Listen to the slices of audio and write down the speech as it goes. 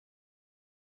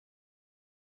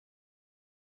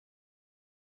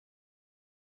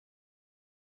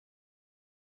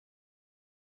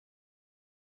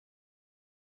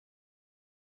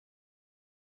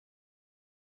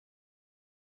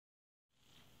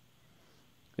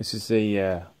This is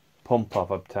the pump I've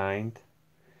obtained.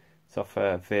 It's off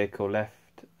a vehicle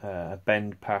lift, a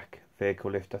Bend Pack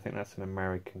vehicle lift. I think that's an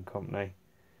American company.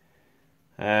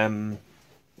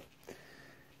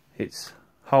 It's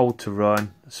hold to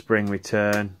run, spring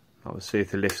return. Obviously if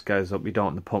the lift goes up you don't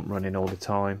want the pump running all the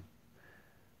time.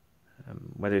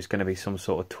 Whether it's going to be some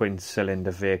sort of twin cylinder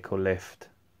vehicle lift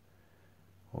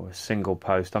or a single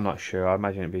post, I'm not sure. I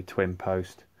imagine it'd be a twin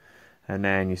post. And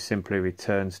then you simply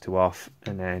returns to off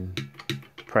and then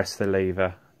press the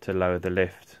lever to lower the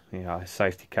lift. You know,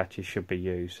 safety catches should be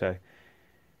used, so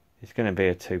it's going to be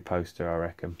a two-poster, I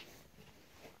reckon.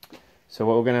 So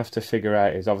what we're going to have to figure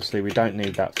out is, obviously we don't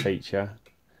need that feature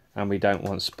and we don't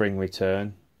want spring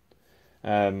return.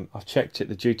 I've checked it,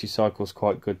 the duty cycle is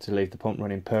quite good to leave the pump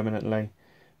running permanently,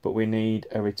 but we need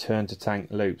a return to tank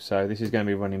loop. So this is going to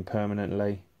be running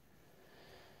permanently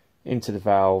into the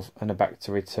valve and a back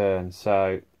to return.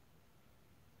 So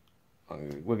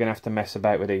we're going to have to mess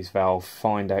about with these valves,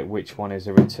 find out which one is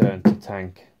a return to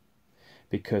tank,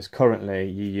 because currently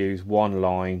you use one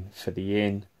line for the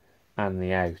in and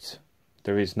the out.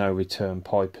 There is no return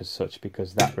pipe as such,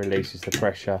 because that releases the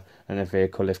pressure and the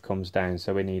vehicle lift comes down.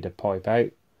 So we need a pipe out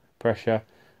pressure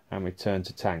and return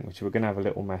to tank, which we're going to have a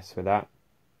little mess with that.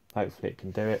 Hopefully it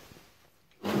can do it.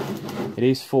 It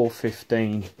is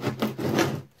 415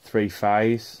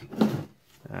 3-phase,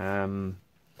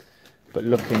 but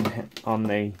looking on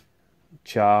the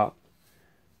chart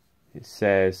it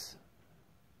says,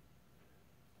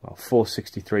 well,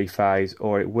 463 phase,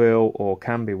 or it will or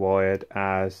can be wired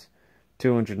as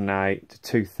 208 to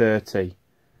 230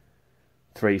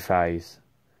 3-phase.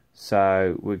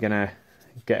 So we're gonna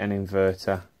get an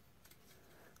inverter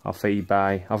off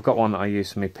eBay. I've got one that I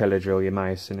use for my pillar drill, you may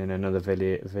have seen in another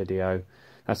video.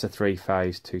 That's a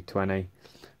 3-phase 220,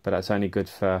 but that's only good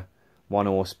for 1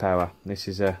 horsepower. This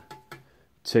is a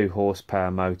 2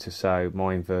 horsepower motor, so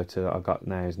my inverter that I've got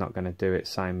now is not going to do it.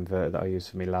 Same inverter that I use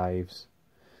for my lathes.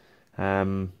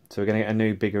 So we're going to get a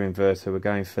new bigger inverter. We're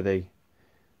going for the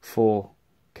 4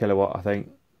 kilowatt, I think,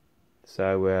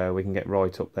 so we can get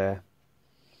right up there.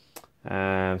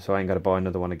 So I ain't got to buy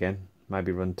another one again.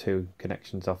 Maybe run 2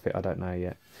 connections off it, I don't know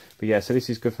yet. But yeah, so this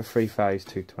is good for 3-phase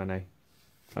 220.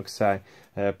 Like I say,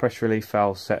 pressure relief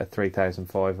valve set at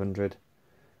 3,500.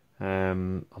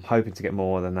 I'm hoping to get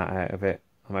more than that out of it.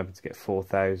 I'm hoping to get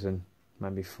 4,000,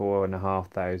 maybe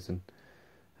 4,500.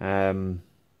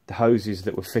 The hoses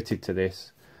that were fitted to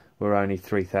this were only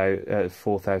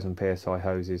 4,000 psi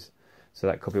hoses, so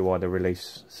that could be why the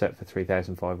relief's set for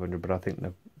 3,500. But I think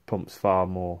the pump's far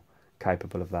more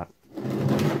capable of that.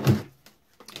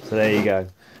 So there you go.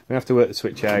 We have to work the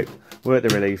switch out, work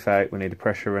the relief out. We need a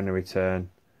pressure and a return.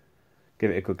 Give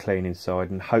it a good clean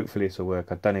inside, and hopefully this will work.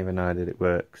 I don't even know that it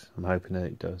works. I'm hoping that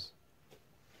it does.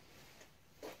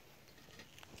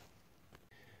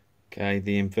 Okay,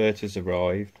 the inverter's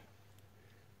arrived.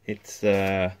 It's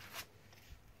that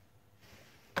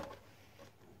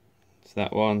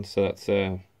one. So that's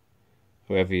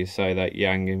whoever you say, that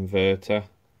Yang inverter.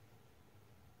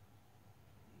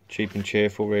 Cheap and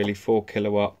cheerful, really. 4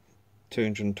 kilowatt,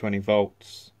 220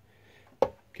 volts.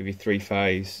 Give you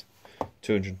 3-phase.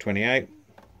 228,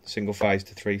 single phase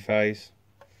to 3-phase.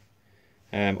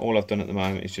 All I've done at the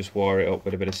moment is just wire it up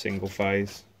with a bit of single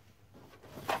phase,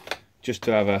 just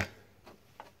to have a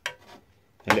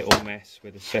little mess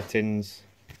with the settings.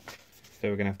 So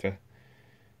we're going to have to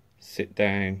sit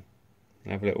down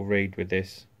and have a little read with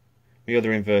this. The other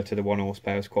inverter, the 1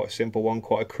 horsepower, is quite a simple one,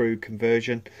 quite a crude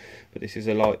conversion, but this is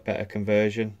a light better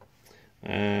conversion,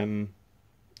 and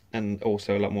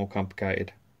also a lot more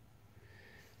complicated.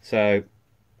 So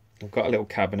I've got a little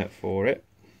cabinet for it.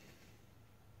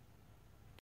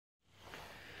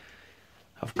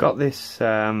 I've got this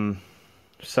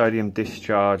sodium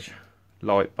discharge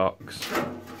light box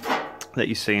that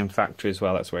you see in factory as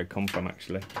well. That's where it come from,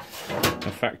 actually.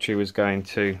 The factory was going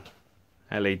to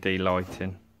LED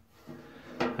lighting,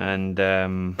 and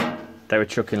they were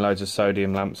chucking loads of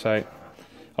sodium lamps out.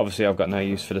 Obviously I've got no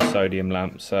use for the sodium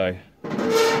lamp, so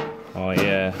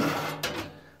I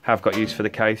have got use for the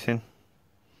casing.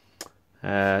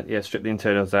 Yeah, stripped the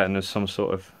internals out, and there's some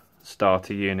sort of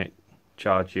starter unit,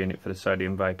 charge unit for the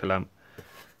sodium vapor lamp.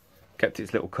 Kept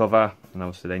its little cover, and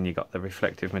obviously then you got the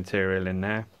reflective material in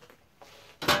there.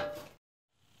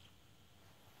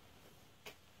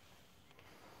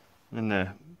 And the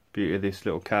beauty of this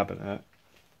little cabinet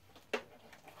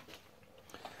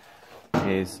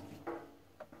is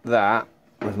that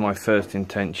was my first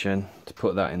intention, to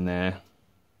put that in there.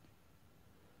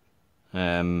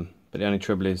 But the only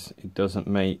trouble is it doesn't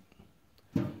meet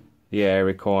the air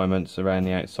requirements around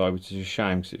the outside, which is a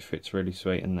shame because it fits really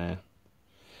sweet in there.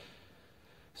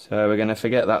 So we're going to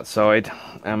forget that side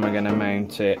and we're going to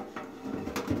mount it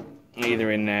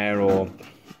either in there or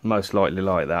most likely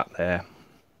like that there,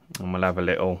 and we'll have a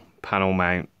little panel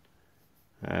mount,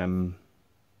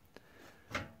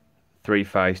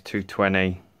 3-phase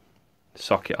 220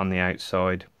 socket on the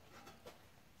outside.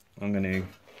 I'm going to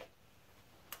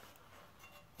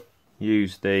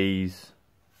use these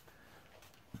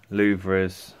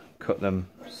louvres, cut them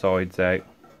sides out,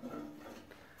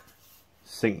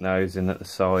 sink those in at the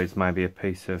sides, maybe a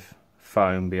piece of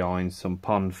foam behind, some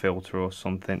pond filter or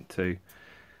something to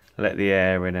let the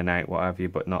air in and out, what have you,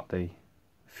 but not the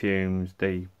fumes,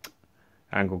 the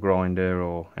angle grinder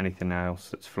or anything else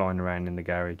that's flying around in the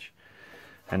garage.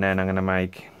 And then I'm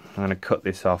going to cut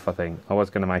this off. I think I was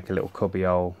going to make a little cubby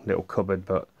hole, little cupboard,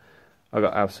 but I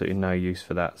got absolutely no use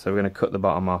for that, so we're going to cut the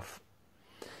bottom off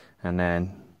and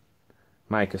then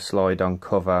make a slide on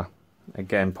cover,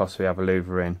 again possibly have a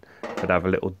louver in, but have a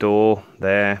little door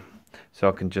there so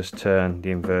I can just turn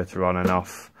the inverter on and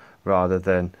off rather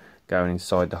than going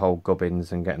inside the whole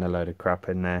gubbins and getting a load of crap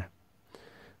in there.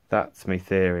 That's my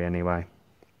theory anyway.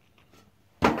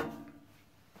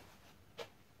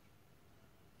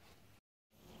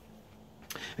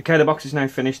 Okay, the box is now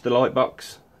finished, the light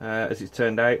box, as it's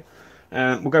turned out.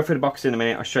 We'll go through the box in a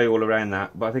minute, I'll show you all around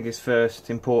that, but I think it's first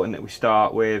important that we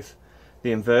start with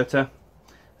the inverter.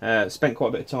 Spent quite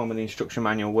a bit of time with the instruction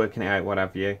manual, working it out, what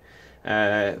have you.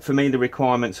 For me, the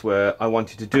requirements were, I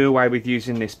wanted to do away with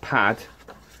using this pad,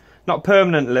 not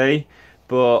permanently,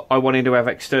 but I wanted to have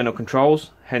external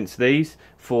controls, hence these,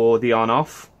 for the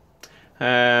on-off.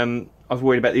 I was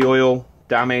worried about the oil,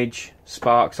 damage,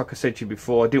 sparks, like I said to you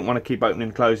before. I didn't want to keep opening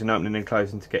and closing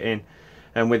to get in,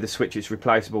 and with the switch it's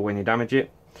replaceable when you damage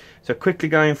it. So quickly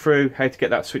going through how to get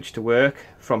that switch to work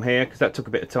from here, because that took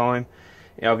a bit of time.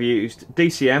 I've used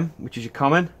DCM, which is your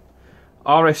common,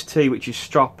 RST, which is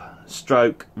stop,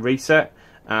 stroke, reset,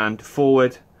 and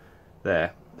forward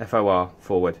there, FOR,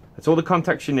 forward. That's all the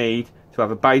contacts you need to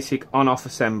have a basic on-off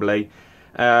assembly.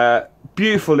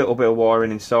 Beautiful little bit of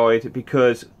wiring inside,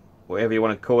 because whatever you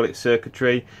want to call it,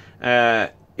 circuitry,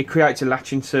 it creates a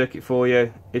latching circuit for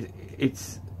you.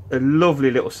 It's a lovely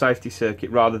little safety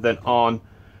circuit rather than on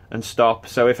and stop,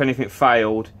 so if anything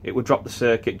failed it would drop the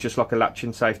circuit just like a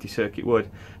latching safety circuit would,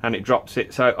 and it drops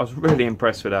it. So I was really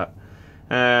impressed with that.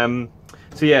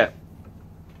 So yeah,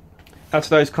 that's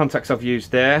those contacts I've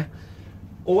used there.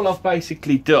 All I've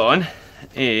basically done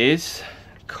is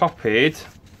copied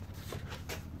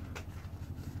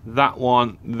that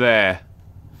one there,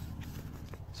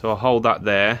 so I'll hold that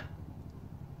there,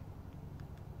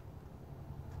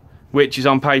 which is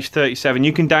on page 37.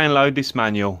 You can download this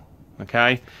manual,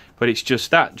 okay, but it's just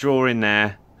that drawer in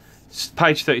there. It's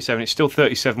page 37, it's still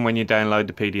 37 when you download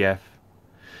the PDF.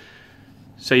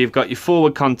 So you've got your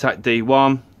forward contact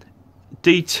D1,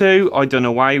 D2 I done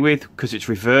away with because it's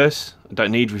reverse. I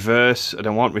don't need reverse, I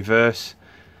don't want reverse.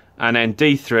 And then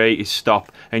D3 is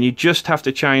stop, and you just have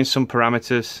to change some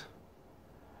parameters,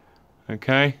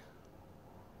 okay.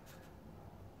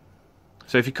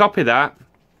 So if you copy that,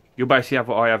 you'll basically have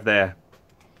what I have there.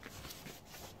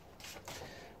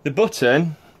 The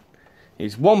button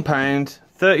is £1,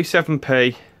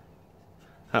 37p,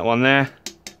 that one there,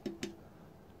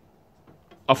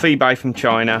 off eBay from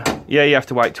China. Yeah, you have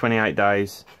to wait 28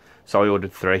 days, so I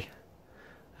ordered 3.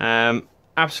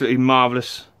 Absolutely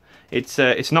marvellous.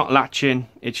 It's not latching,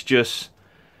 it's just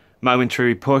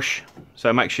momentary push,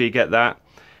 so make sure you get that.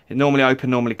 It normally open,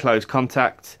 normally close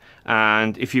contact,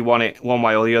 and if you want it one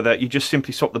way or the other, you just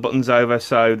simply swap the buttons over,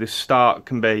 so the start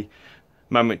can be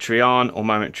momentary on or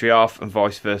momentary off, and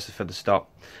vice versa for the stop.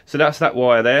 So that's that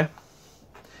wire there.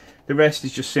 The rest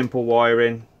is just simple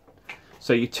wiring.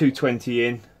 So your 220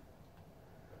 in,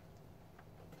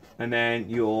 and then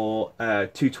your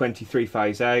 220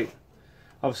 3-phase out,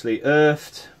 obviously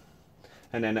earthed,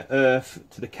 and then an earth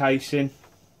to the casing,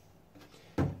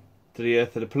 to the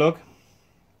earth of the plug.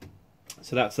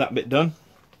 So that's that bit done.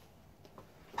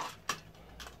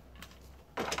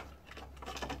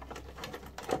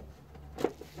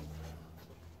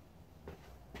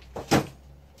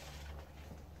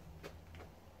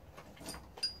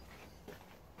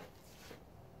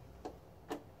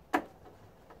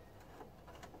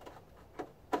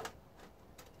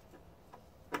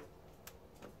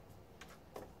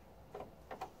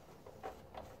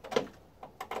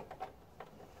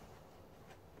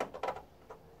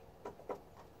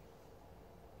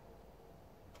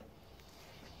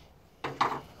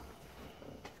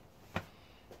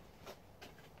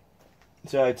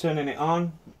 So turning it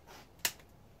on,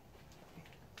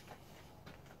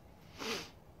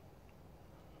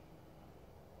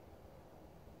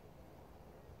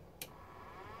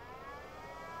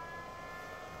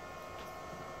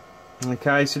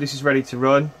 Okay, so this is ready to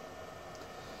run.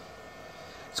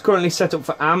 It's currently set up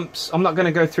for amps. I'm not going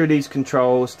to go through these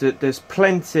controls. There's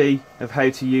plenty of how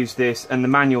to use this, and the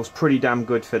manual's pretty damn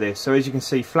good for this. So as you can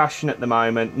see, flashing at the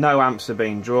moment, no amps are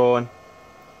being drawn.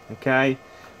 Okay,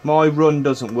 my run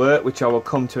doesn't work, which I will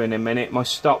come to in a minute. My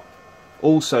stop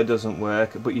also doesn't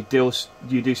work, but you do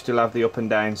still have the up and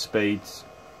down speeds.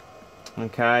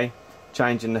 Okay,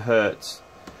 changing the hertz.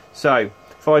 So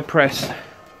if I press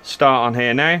start on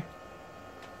here now,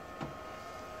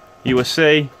 you will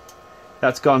see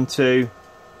that's gone to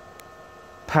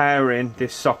powering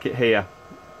this socket here,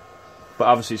 but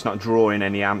obviously it's not drawing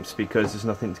any amps because there's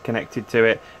nothing connected to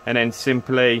it. And then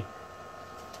simply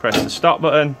press the stop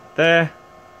button there,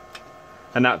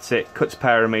 and that's it, cuts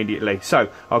power immediately. So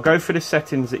I'll go for the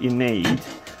settings that you need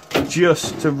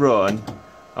just to run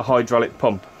a hydraulic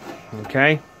pump.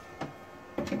 Okay,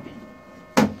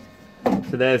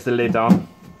 so there's the lid on.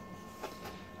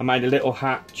 I made a little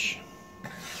hatch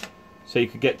so you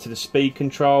could get to the speed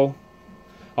control.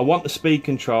 I want the speed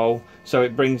control so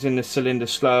it brings in the cylinder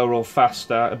slower or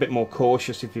faster, a bit more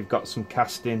cautious if you've got some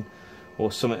casting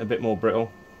or something a bit more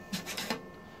brittle.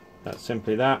 That's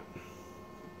simply that.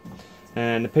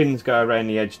 And the pins go around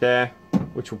the edge there,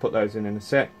 which we'll put those in a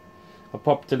sec. I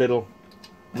popped a little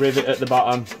rivet at the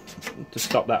bottom to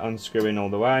stop that unscrewing all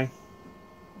the way.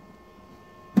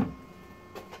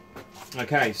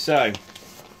 Okay, so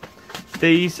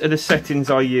these are the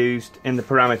settings I used in the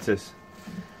parameters.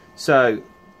 So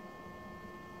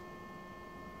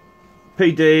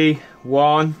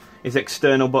PD1 is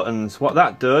external buttons. What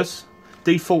that does,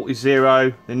 default is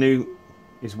 0, the new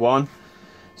is 1.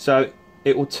 So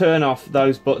it will turn off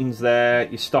those buttons there,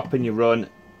 you stop and you run,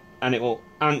 and it will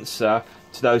answer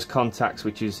to those contacts,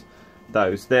 which is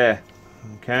those there.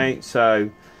 Okay, so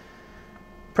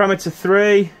parameter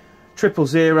 3,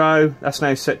 000, that's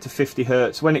now set to 50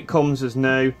 Hertz. When it comes as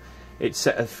new, it's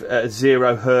set at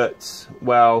 0 Hertz.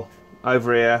 Well,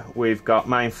 over here we've got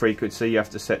main frequency, you have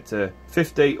to set to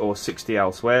 50 or 60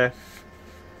 elsewhere.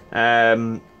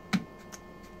 Parameter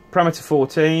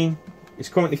 14 is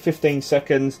currently 15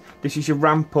 seconds. This is your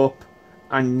ramp up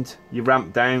and your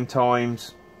ramp down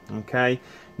times. Okay,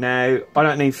 now I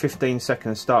don't need 15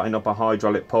 seconds starting up a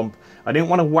hydraulic pump. I didn't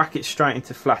want to whack it straight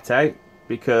into flat out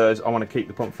because I want to keep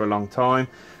the pump for a long time,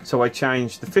 so I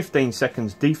changed the 15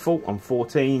 seconds default on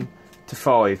 14 to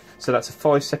 5, so that's a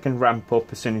 5-second ramp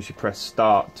up as soon as you press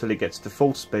start till it gets to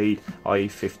full speed, i.e.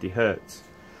 50 Hertz.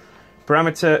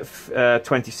 Parameter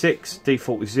 26,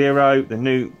 default is 0, the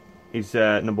new is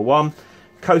number 1.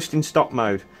 Coasting stop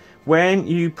mode. When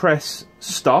you press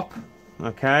stop,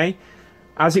 okay,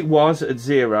 as it was at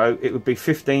 0, it would be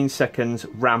 15 seconds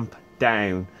ramp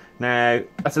down. Now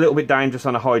that's a little bit dangerous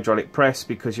on a hydraulic press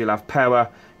because you'll have power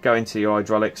going to your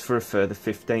hydraulics for a further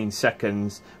 15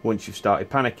 seconds once you've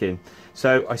started panicking.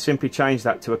 So I simply changed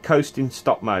that to a coasting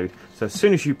stop mode. So as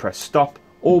soon as you press stop,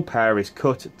 all power is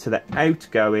cut to the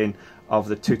outgoing of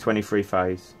the 223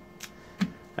 phase.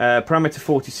 Parameter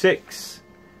 46,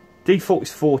 default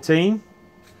is 14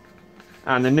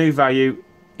 and the new value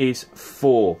is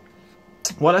 4.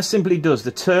 What that simply does, the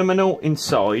terminal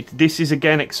inside, this is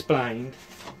again explained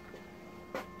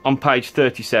on page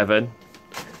 37.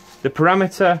 The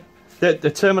parameter, the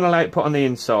terminal output on the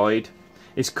inside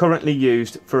is currently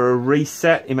used for a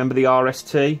reset. Remember the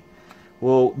RST?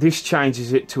 Well, this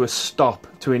changes it to a stop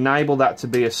to enable that to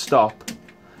be a stop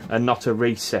and not a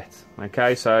reset.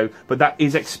 Okay, so but that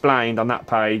is explained on that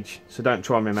page, so don't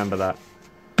try and remember that.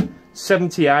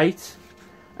 78.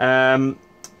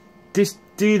 This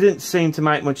didn't seem to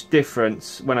make much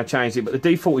difference when I changed it, but the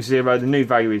default is 0, the new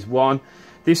value is 1.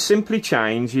 This simply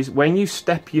changes when you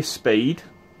step your speed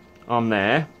on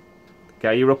there.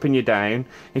 Okay, you're up and you're down.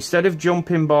 Instead of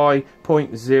jumping by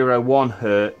 0.01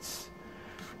 Hertz,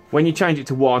 when you change it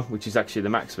to 1, which is actually the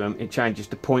maximum, it changes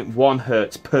to 0.1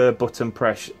 Hertz per button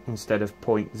press instead of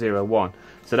 0.01.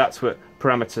 So that's what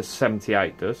parameter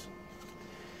 78 does.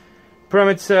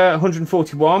 Parameter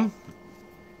 141,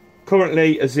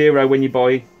 currently a 0 when you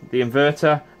buy the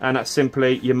inverter, and that's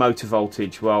simply your motor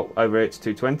voltage. Well, over here it's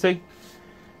 220.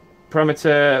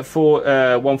 Parameter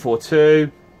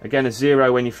 142, again a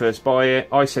 0 when you first buy it.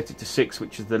 I set it to 6,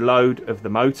 which is the load of the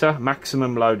motor,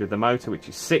 maximum load of the motor, which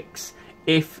is 6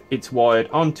 if it's wired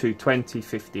on 220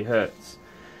 50 Hertz.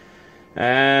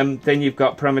 Then you've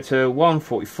got parameter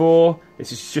 144.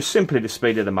 This is just simply the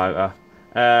speed of the motor,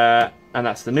 and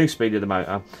that's the new speed of the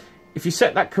motor. If you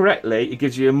set that correctly, it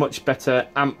gives you a much better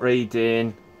amp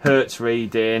reading, Hertz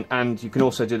reading, and you can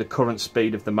also do the current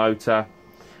speed of the motor.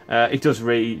 It does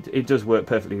work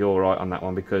perfectly alright on that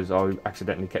one because I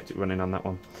accidentally kept it running on that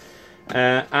one.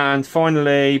 And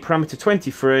finally, parameter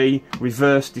 23,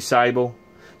 reverse disable.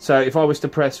 So if I was to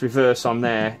press reverse on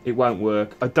there, it won't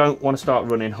work. I don't want to start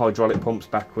running hydraulic pumps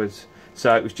backwards.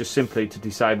 So it was just simply to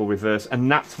disable reverse, and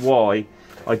that's why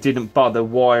I didn't bother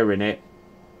wiring it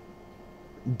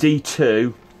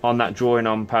D2 on that drawing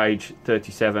on page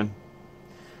 37.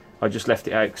 I just left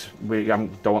it out because we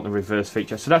don't want the reverse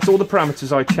feature. So that's all the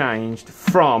parameters I changed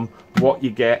from what you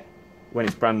get when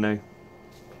it's brand new.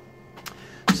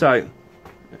 So,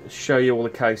 let's show you all the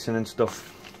casing and stuff.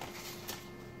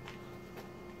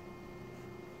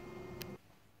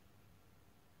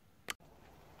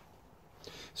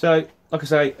 So, like I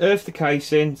say, earth the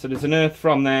casing. So there's an earth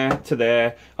from there to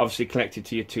there, obviously connected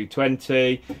to your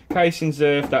 220. Casing's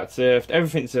earthed, that's earthed,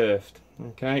 everything's earthed.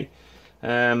 Okay.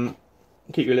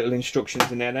 Keep your little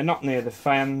instructions in there. They're not near the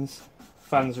fans.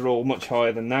 Fans are all much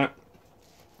higher than that.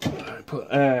 Put that on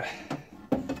there.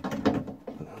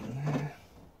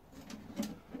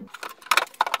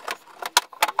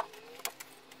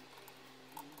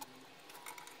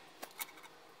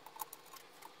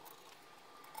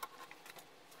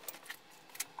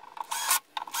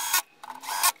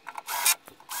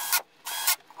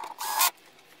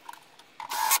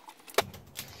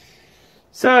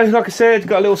 So, like I said,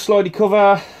 got a little slidey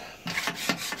cover.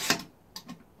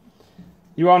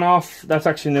 You're on off. That's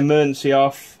actually an emergency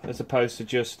off as opposed to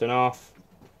just an off.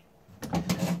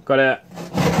 Got a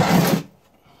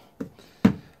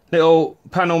little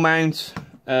panel mount,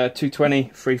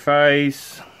 220 3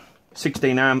 phase,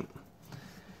 16 amp.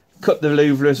 Cut the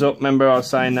louvers up. Remember I was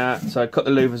saying that. So I cut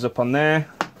the louvers up on there.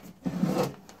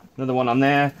 Another one on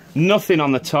there. Nothing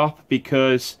on the top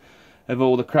because of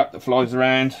all the crap that flies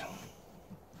around.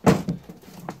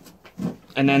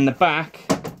 And then the back,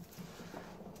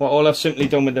 all I've simply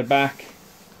done with the back,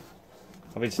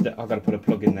 I've got to put a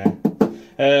plug in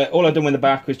there. All I've done with the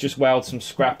back was just weld some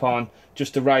scrap on,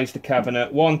 just to raise the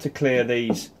cabinet. One, to clear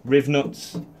these riv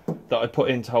nuts that I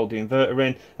put in to hold the inverter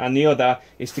in, and the other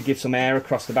is to give some air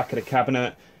across the back of the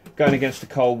cabinet. Going against a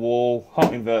cold wall,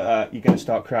 hot inverter, you're going to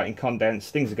start creating condense,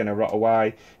 things are going to rot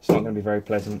away, it's not going to be very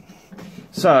pleasant.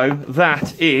 So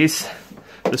that is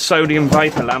the sodium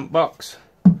vapor lamp box.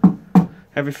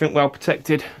 Everything well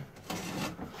protected.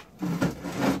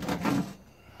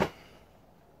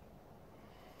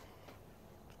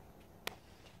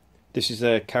 This is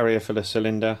a carrier for the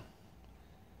cylinder.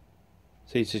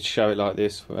 It's easy to show it like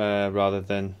this rather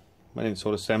than when it's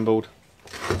all assembled.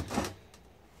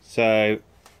 So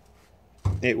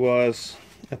it was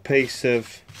a piece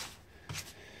of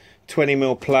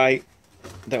 20mm plate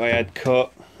that I had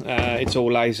cut. It's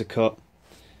all laser cut.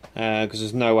 Because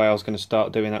there's no way I was going to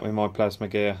start doing that with my plasma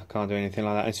gear. I can't do anything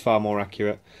like that. It's far more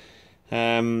accurate.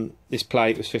 This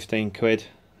plate was 15 quid,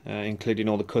 including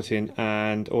all the cutting,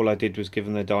 and all I did was give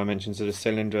them the dimensions of the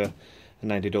cylinder, and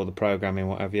they did all the programming,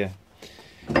 what have you.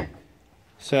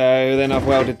 So then I've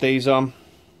welded these on,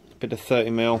 a bit of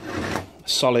 30mm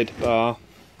solid bar.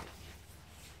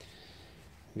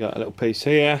 Got a little piece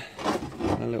here,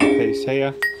 a little piece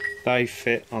here. They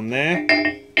fit on there,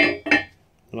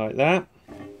 like that.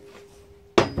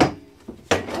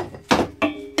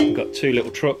 Got two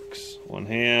little trucks, one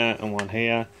here and one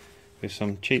here, with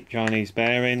some cheap Chinese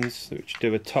bearings which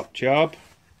do a top job.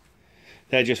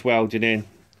 They're just welded in.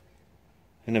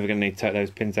 I'm never going to need to take those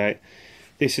pins out.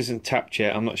 This isn't tapped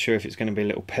yet. I'm not sure if it's going to be a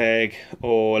little peg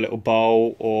or a little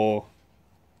bowl, or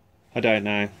I don't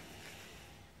know.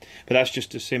 But that's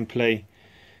just to simply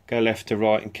go left to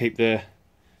right and keep the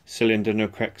cylinder in the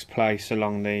correct place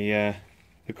along the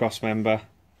cross member.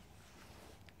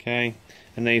 Okay,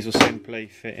 and these will simply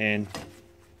fit in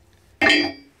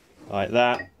like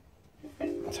that.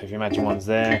 So if you imagine one's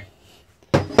there,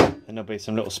 and there'll be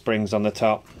some little springs on the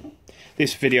top.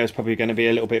 This video is probably going to be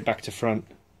a little bit back to front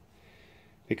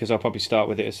because I'll probably start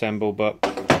with it assembled, but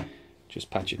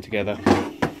just patch it together.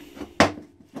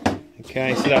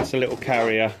 Okay, so that's a little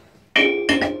carrier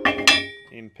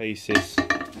in pieces.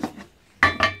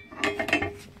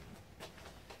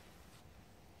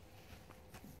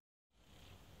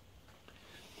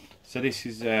 So this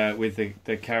is with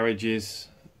the carriages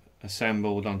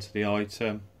assembled onto the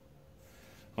item,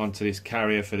 onto this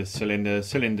carrier for the cylinder. The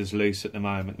cylinder's loose at the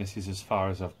moment. This is as far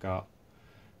as I've got.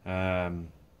 From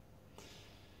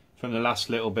the last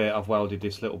little bit, I've welded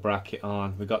this little bracket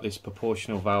on. We've got this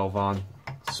proportional valve on,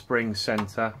 spring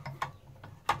centre,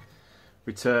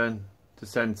 return to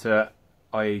centre,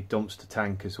 i.e. dumps to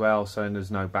tank as well, so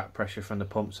there's no back pressure from the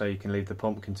pump, so you can leave the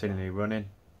pump continually running.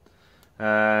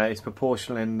 It's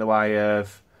proportional in the way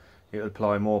of it will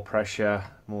apply more pressure,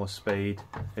 more speed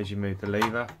as you move the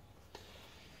lever.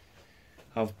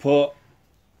 I've put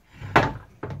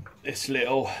this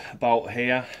little bolt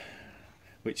here,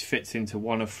 which fits into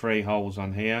one of 3 holes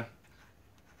on here,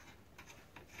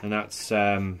 and that's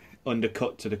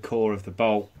undercut to the core of the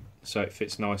bolt, so it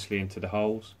fits nicely into the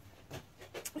holes.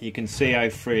 You can see how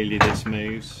freely this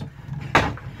moves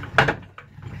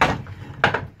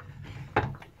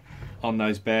on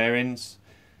those bearings.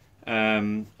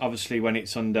 Obviously when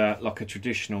it's under like a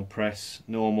traditional press,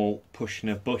 normal pushing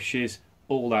of bushes,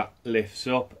 all that lifts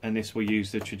up, and this will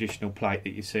use the traditional plate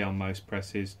that you see on most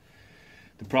presses.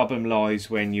 The problem lies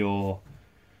when you're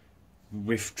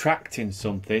retracting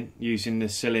something using the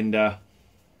cylinder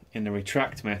in the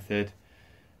retract method.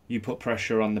 You put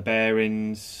pressure on the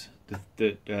bearings.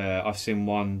 I've seen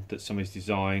one that somebody's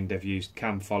designed, they've used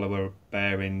cam follower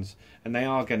bearings, and they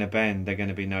are going to bend, they're going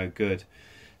to be no good.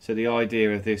 So the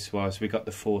idea of this was, we got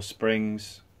the 4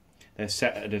 springs, they're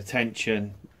set at a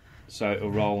tension so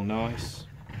it'll roll nice,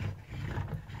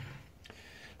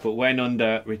 but when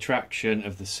under retraction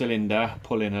of the cylinder,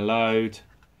 pulling a load,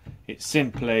 it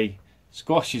simply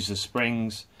squashes the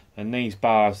springs, and these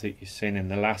bars that you've seen in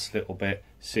the last little bit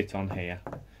sit on here.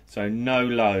 So no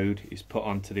load is put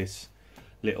onto this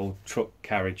little truck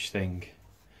carriage thing.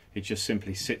 It just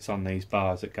simply sits on these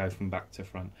bars that go from back to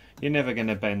front. You're never going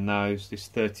to bend those. This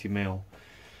 30mm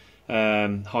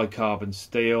high carbon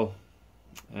steel,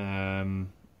 and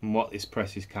what this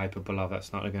press is capable of,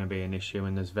 that's not going to be an issue,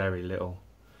 and there's very little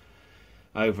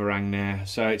overhang there.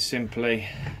 So it's simply,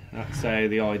 that's how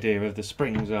the idea of the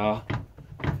springs are.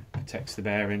 Protects the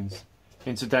bearings.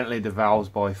 Incidentally, the valves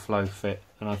by Flowfit,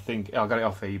 and I think I got it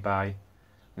off eBay.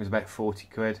 It was about 40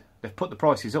 quid. They've put the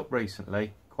prices up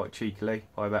recently, quite cheekily,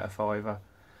 by about a £5.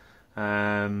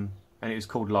 And it was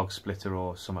called Log Splitter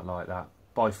or something like that,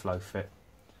 by Flowfit.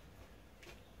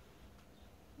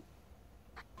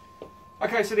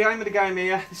 Okay, so the aim of the game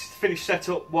here, this is the finished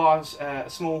setup, was a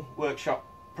small workshop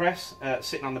press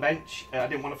sitting on the bench. I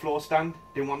didn't want a floor stand,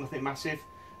 didn't want nothing massive.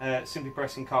 Simply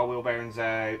pressing car wheel bearings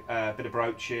out, a bit of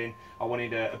broaching. I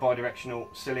wanted a bi-directional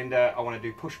cylinder. I want to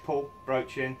do push-pull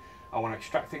broaching. I want to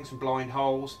extract things from blind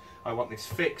holes. I want this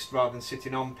fixed rather than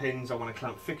sitting on pins. I want to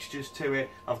clamp fixtures to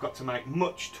it. I've got to make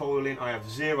much tooling. I have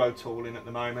 0 tooling at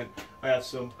the moment. I have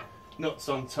some nuts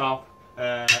on top,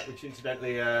 which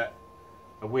incidentally a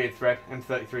weird thread,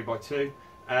 M33x2.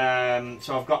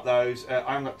 So I've got those. I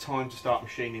haven't got time to start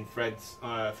machining threads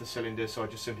for cylinders, so I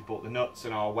just simply bought the nuts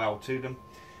and I'll weld to them.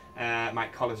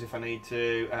 Make collars if I need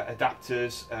to,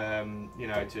 adapters, you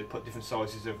know, to put different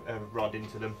sizes of rod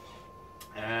into them.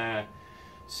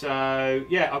 So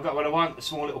yeah, I've got what I want, a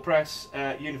small little press,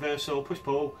 universal,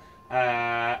 push-pull,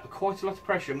 quite a lot of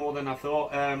pressure, more than I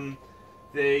thought.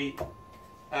 The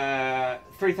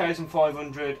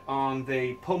 3,500 on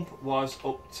the pump was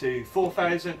up to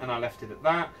 4,000 and I left it at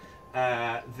that.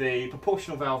 The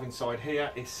proportional valve inside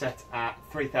here is set at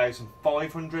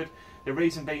 3,500. The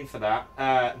reason being for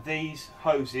that, these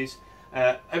hoses,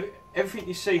 everything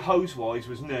you see hose-wise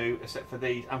was new, except for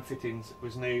these, and fittings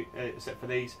was new, except for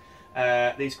these.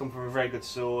 These come from a very good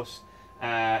source.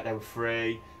 They were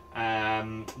free,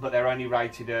 but they're only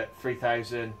rated at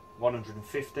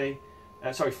 3,150.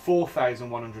 Sorry,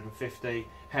 4,150.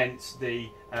 Hence,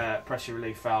 the pressure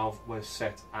relief valve was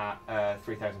set at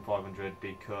 3,500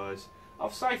 because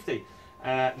of safety.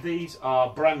 These are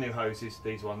brand new hoses.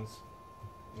 These ones.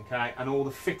 Okay, and all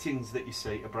the fittings that you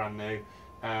see are brand new.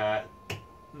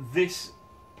 This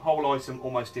whole item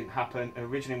almost didn't happen.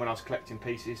 Originally when I was collecting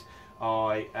pieces,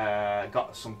 I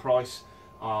got some price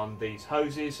on these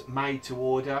hoses made to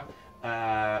order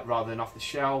rather than off the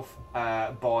shelf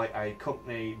by a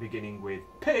company beginning with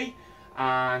P,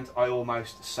 and I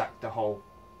almost sacked the whole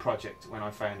project when I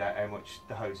found out how much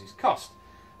the hoses cost.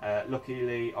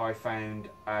 Luckily I found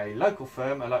a local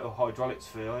firm, a local hydraulics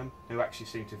firm, who actually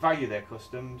seemed to value their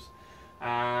customs,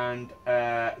 and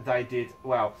they did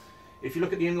well. If you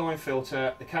look at the inline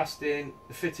filter, the casting,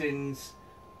 the fittings,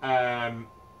 all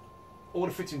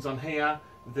the fittings on here,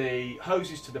 the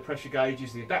hoses to the pressure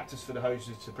gauges, the adapters for the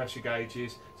hoses to pressure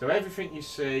gauges, so everything you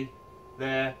see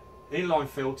there, the inline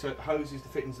filter, hoses, the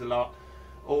fittings, the lot,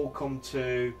 all come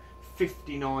to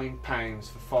 £59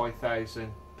 for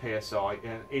 5,000 PSI,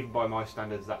 and even by my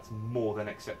standards that's more than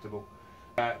acceptable.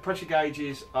 Pressure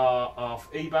gauges are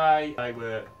off eBay. They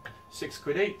were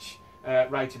 £6 each,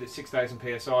 rated at 6,000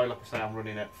 PSI. Like I say, I'm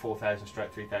running at 4,000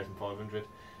 straight 3,500.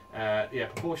 Yeah,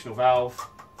 proportional valve,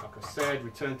 like I said,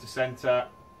 return to centre.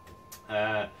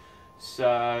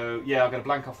 So yeah, I'm going to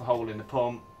blank off the hole in the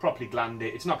pump, properly gland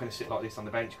it. It's not going to sit like this on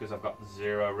the bench because I've got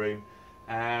 0 room.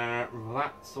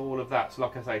 That's all of that. So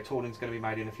like I say, tooling's going to be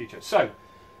made in the future. So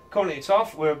currently it's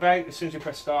off. We're about, as soon as we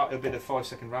press start, it'll be the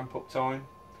 5-second ramp up time.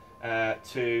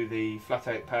 to the flat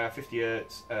out power 50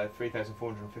 Hz,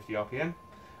 3450 RPM.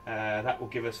 That will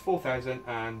give us 4000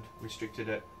 and restricted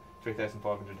at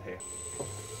 3500 here.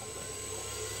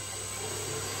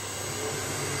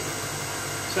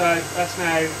 So that's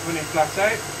now running flat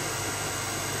out.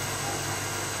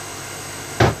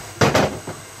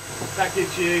 That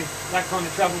gives you that kind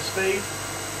of travel speed.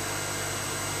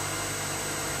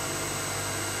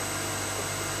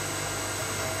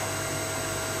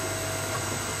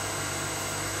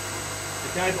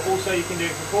 Okay, but also you can do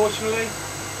it proportionally.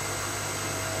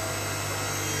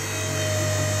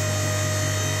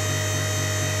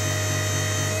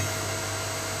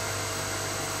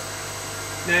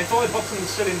 Now if I bottom the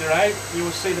cylinder out, you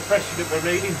will see the pressure that we're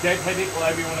reading, deadheaded,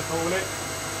 whatever you want to call it.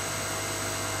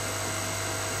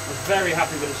 I was very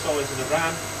happy with the size of the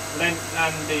ram, length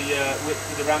and the width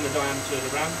of the ram, the diameter of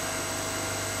the ram.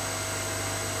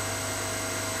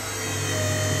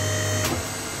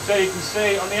 So you can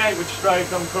see on the outward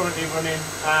stroke I'm currently running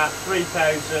at 3000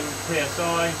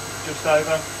 psi, just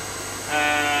over.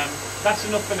 That's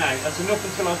enough for now, that's enough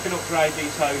until I can upgrade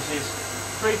these hoses.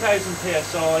 3000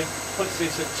 psi puts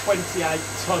this at 28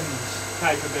 tons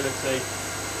capability.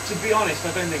 To be honest,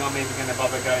 I don't think I'm even going to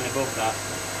bother going above that.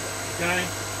 Okay,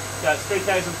 so that's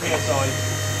 3000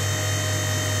 psi.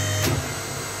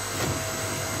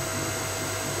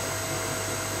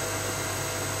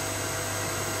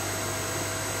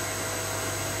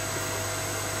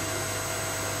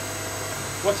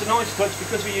 What's a nice touch,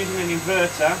 because we're using an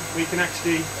inverter, we can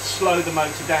actually slow the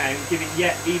motor down, give it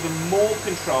yet even more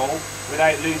control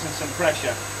without losing some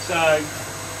pressure. So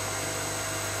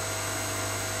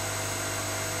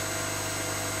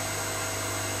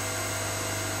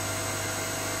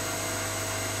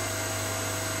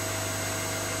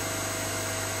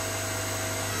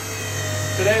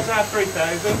there's our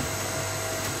 3000.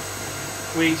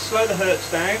 We slow the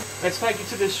hertz down. Let's take it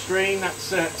to the stream. That's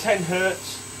 10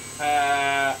 hertz.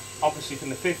 Obviously from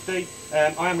the 50.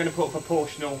 I am going to put a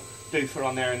proportional doofer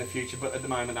on there in the future, but at the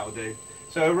moment that will do.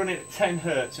 So we're running at 10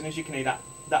 hertz, and as you can hear,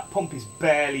 that pump is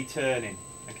barely turning.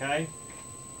 Okay.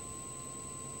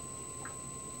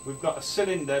 We've got a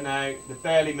cylinder now that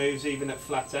barely moves even at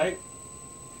flat out.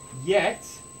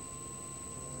 Yet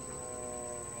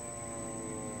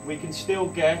we can still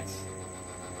get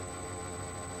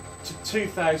to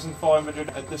 2500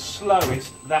 at the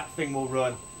slowest that thing will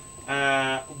run.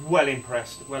 Well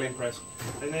impressed, well impressed.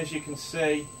 And as you can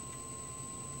see,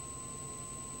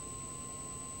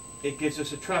 it gives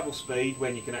us a travel speed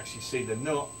when you can actually see the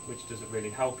nut, which doesn't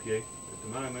really help you at the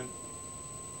moment.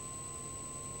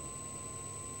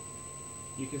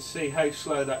 You can see how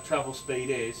slow that travel speed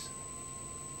is.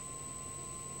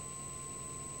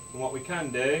 And what we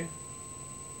can do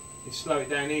is slow it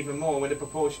down even more with a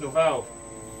proportional valve.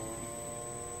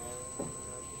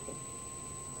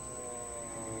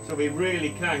 So we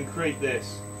really can creep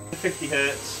this. 50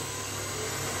 hertz.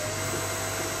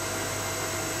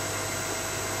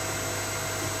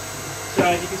 So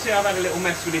you can see I've had a little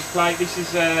mess with this plate. This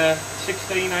is a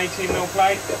 16-18mm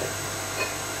plate.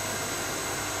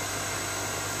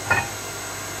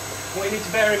 What you need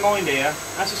to bear in mind here,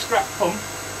 that's a scrap pump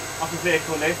off a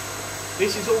vehicle lift.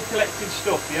 This is all collected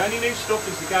stuff. The only new stuff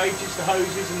is the gauges, the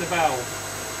hoses and the valve.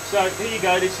 So here you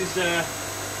go, this is I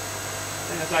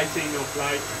think that's 18mm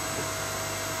plate.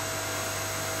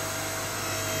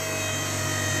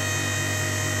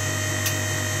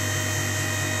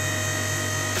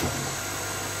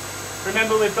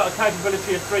 Remember, we've got a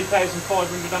capability of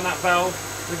 3500 on that valve.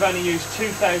 We've only used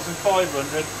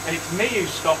 2500, and it's me who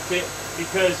stopped it,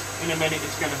 because in a minute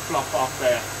it's going to flop off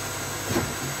there.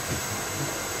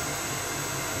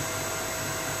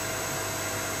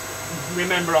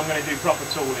 Remember, I'm going to do proper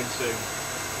tooling soon.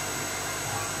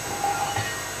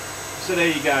 So there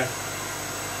you go.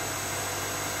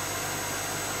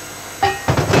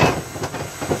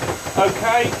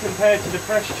 Okay, compared to the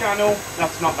press channel,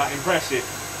 that's not that impressive.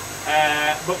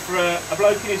 But for a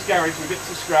bloke in his garage with bits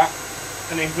of scrap,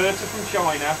 an inverter from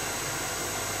China,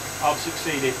 I've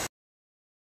succeeded.